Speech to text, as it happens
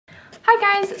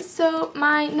Hi guys, so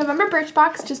my November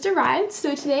Birchbox just arrived,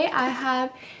 so today I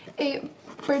have a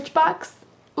Birchbox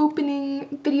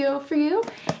opening video for you,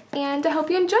 and I hope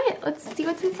you enjoy it. Let's see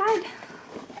what's inside.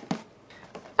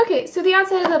 Okay, so the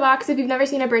outside of the box, if you've never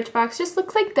seen a Birchbox, just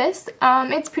looks like this.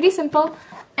 It's pretty simple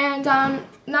and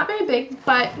not very big,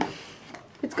 but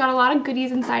it's got a lot of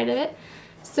goodies inside of it.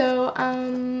 So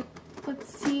let's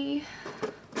see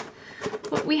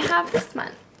what we have this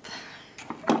month.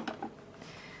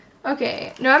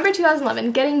 Okay, November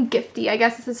 2011, getting gifty. I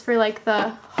guess this is for like the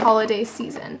holiday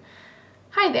season.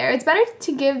 Hi there, it's better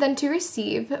to give than to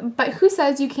receive, but who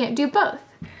says you can't do both?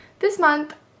 This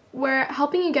month, we're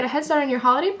helping you get a head start on your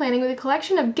holiday planning with a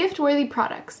collection of gift-worthy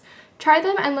products. Try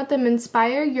them and let them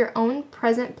inspire your own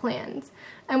present plans.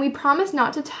 And we promise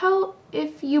not to tell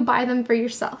if you buy them for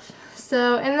yourself.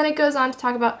 So, and then it goes on to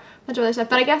talk about a bunch of other stuff,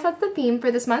 but I guess that's the theme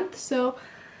for this month, so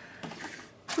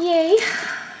yay.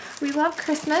 We love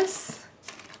Christmas.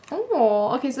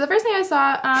 Oh, okay, so the first thing I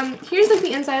saw, here's like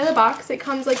the inside of the box. It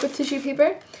comes like with tissue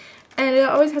paper, and it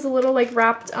always has a little like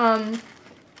wrapped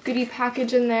goodie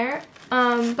package in there.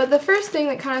 But the first thing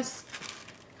that kind of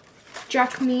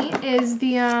struck me is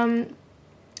the,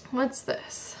 what's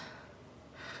this?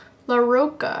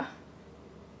 LaROCCA.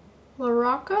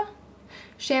 LaROCCA?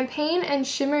 Champagne and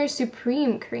Shimmer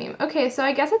Supreme Cream. Okay, so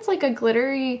I guess it's like a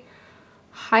glittery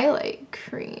highlight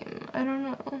cream. I don't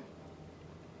know.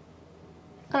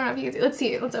 I don't know if you can see. Let's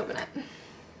see. Let's open it.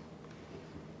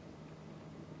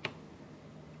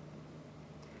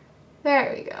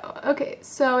 There we go. Okay,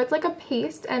 so it's like a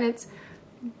paste and it's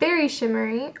very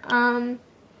shimmery.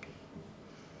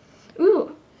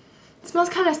 Ooh, it smells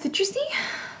kind of citrusy.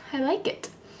 I like it.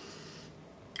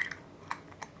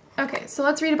 Okay, so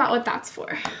let's read about what that's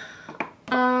for.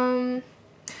 LaROCCA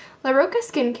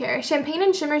Skincare, Champagne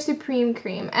and Shimmer Supreme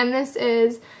Cream, and this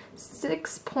is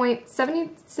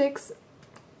 6.76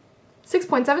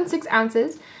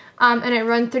 ounces, and it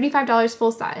runs $35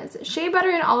 full size. Shea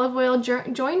butter and olive oil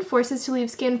join forces to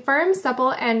leave skin firm,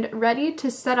 supple, and ready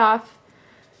to set off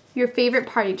your favorite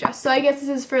party dress. So I guess this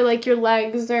is for like your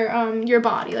legs or your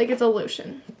body, like it's a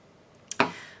lotion.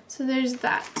 So there's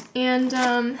that. And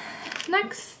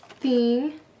next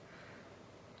thing,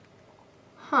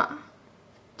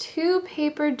 two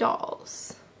paper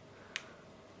dolls.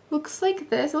 Looks like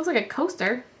this. It looks like a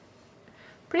coaster.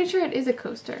 Pretty sure it is a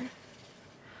coaster.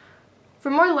 For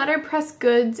more letterpress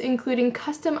goods, including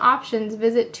custom options,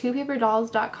 visit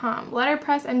twopaperdolls.com.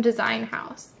 Letterpress and Design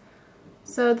House.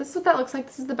 So this is what that looks like.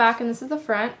 This is the back and this is the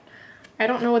front. I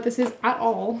don't know what this is at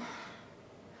all.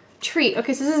 Treat.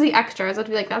 Okay, so this is the extra. I was about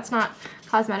to be like, that's not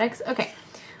cosmetics. Okay.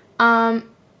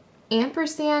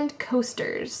 Ampersand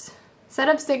coasters. Set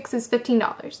of 6 is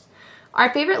 $15.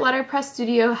 Our favorite letterpress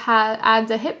studio adds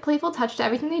a hip, playful touch to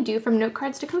everything they do, from note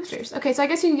cards to coasters. Okay, so I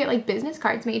guess you can get like business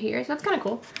cards made here, so that's kind of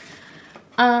cool.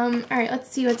 Alright,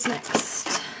 let's see what's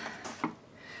next.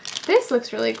 This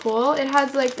looks really cool. It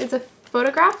has like, it's a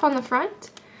photograph on the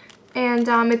front, and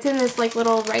it's in this like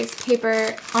little rice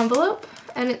paper envelope,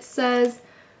 and it says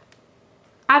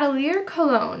Atelier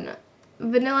Cologne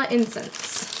Vanilla Incense.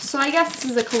 So I guess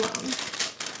this is a cologne.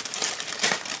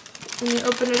 And you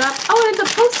open it up. Oh, and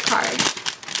it's a postcard.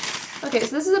 Okay,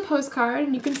 so this is a postcard,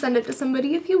 and you can send it to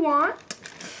somebody if you want.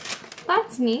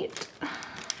 That's neat.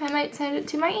 I might send it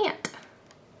to my aunt.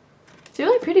 It's a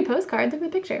really pretty postcard. Look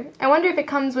at the picture. I wonder if it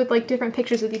comes with like different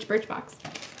pictures with each Birchbox.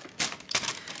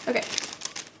 Okay.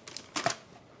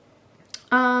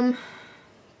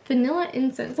 Vanilla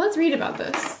incense. Let's read about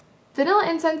this. Vanilla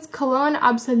incense cologne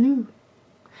absolu.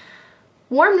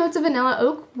 Warm notes of vanilla,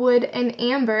 oak, wood, and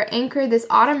amber anchor this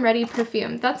autumn-ready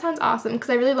perfume. That sounds awesome because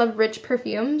I really love rich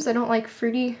perfumes. I don't like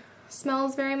fruity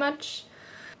smells very much.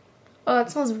 Oh,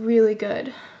 that smells really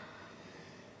good.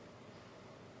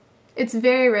 It's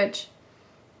very rich.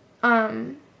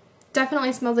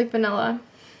 Definitely smells like vanilla.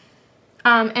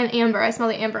 And amber. I smell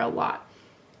the amber a lot.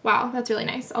 Wow, that's really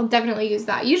nice. I'll definitely use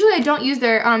that. Usually I don't use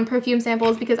their perfume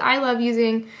samples because I love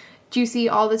using Juicy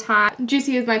all the time.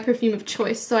 Juicy is my perfume of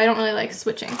choice, so I don't really like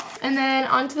switching. And then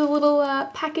onto the little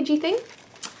packagey thing.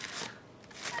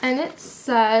 And it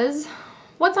says,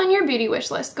 what's on your beauty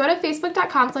wish list? Go to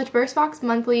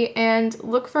facebook.com/birchboxmonthly and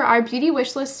look for our beauty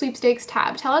wish list sweepstakes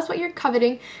tab. Tell us what you're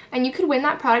coveting and you could win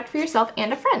that product for yourself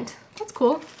and a friend. That's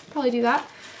cool. Probably do that.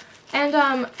 And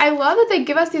I love that they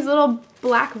give us these little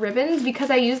black ribbons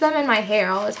because I use them in my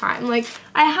hair all the time. Like,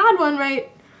 I had one right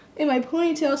in my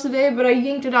ponytail today, but I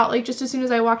yanked it out like just as soon as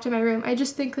I walked in my room. I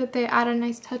just think that they add a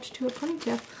nice touch to a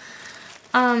ponytail.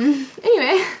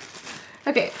 Anyway.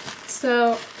 Okay, so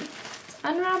let's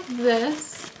unwrap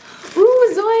this.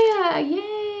 Ooh, Zoya!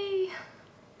 Yay!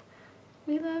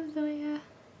 We love Zoya.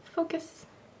 focus.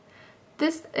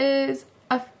 This is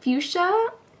a fuchsia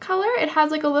color. It has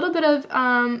like a little bit of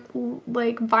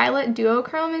like violet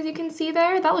duochrome, as you can see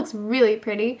there. That looks really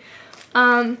pretty.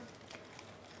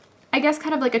 I guess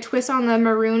kind of like a twist on the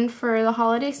maroon for the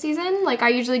holiday season. Like I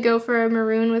usually go for a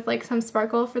maroon with like some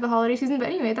sparkle for the holiday season, but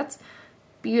anyway, that's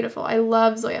beautiful. I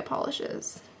love Zoya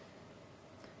polishes.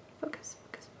 Focus,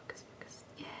 focus, focus, focus.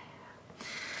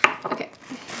 Yeah. Okay.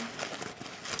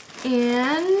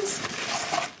 And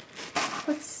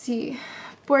let's see.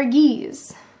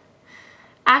 Bourghese.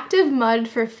 Active Mud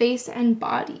for Face and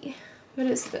Body. What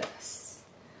is this?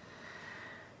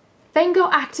 Fango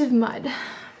Active Mud.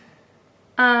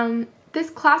 This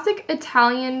classic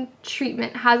Italian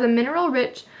treatment has a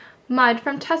mineral-rich mud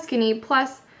from Tuscany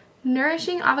plus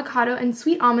nourishing avocado and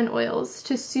sweet almond oils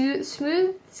to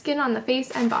smooth skin on the face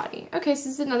and body. Okay, so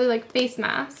this is another like face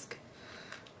mask.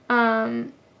 It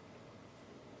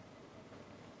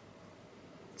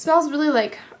smells really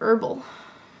like herbal.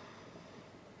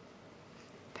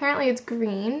 Apparently it's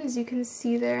green, as you can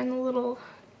see there in the little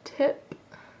tip.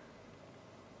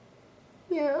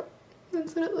 Yeah,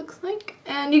 that's what it looks like.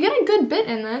 And you get a good bit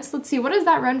in this. Let's see, what does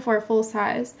that run for full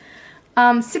size?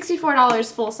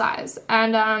 $64 full size.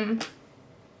 And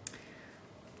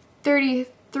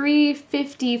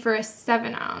 $33.50 for a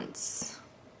 7 ounce.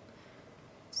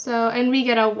 So, and we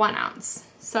get a 1 ounce.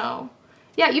 So,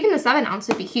 yeah, even the 7 ounce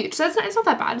would be huge. So it's not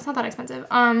that bad. It's not that expensive.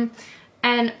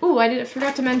 And, ooh, I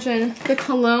forgot to mention the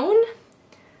cologne.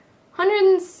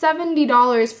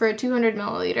 $170 for a 200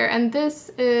 milliliter. And this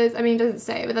is, I mean, it doesn't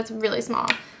say, but that's really small.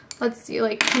 Let's see,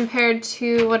 like, compared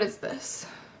to, what is this?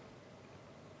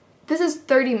 This is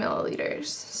 30 milliliters.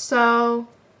 So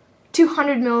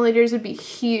 200 milliliters would be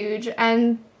huge.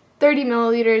 And 30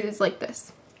 milliliters is like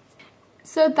this.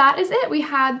 So that is it. We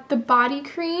had the body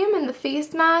cream and the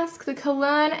face mask, the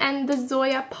cologne, and the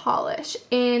Zoya polish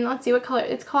in, let's see what color,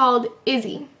 it's called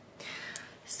Izzy.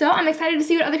 So I'm excited to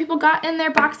see what other people got in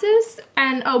their boxes.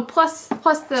 And oh, plus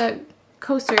the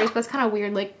coasters, but it's kind of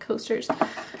weird, like coasters.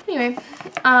 Anyway,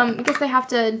 I guess they have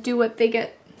to do what they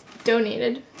get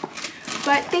donated.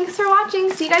 But thanks for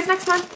watching. See you guys next month.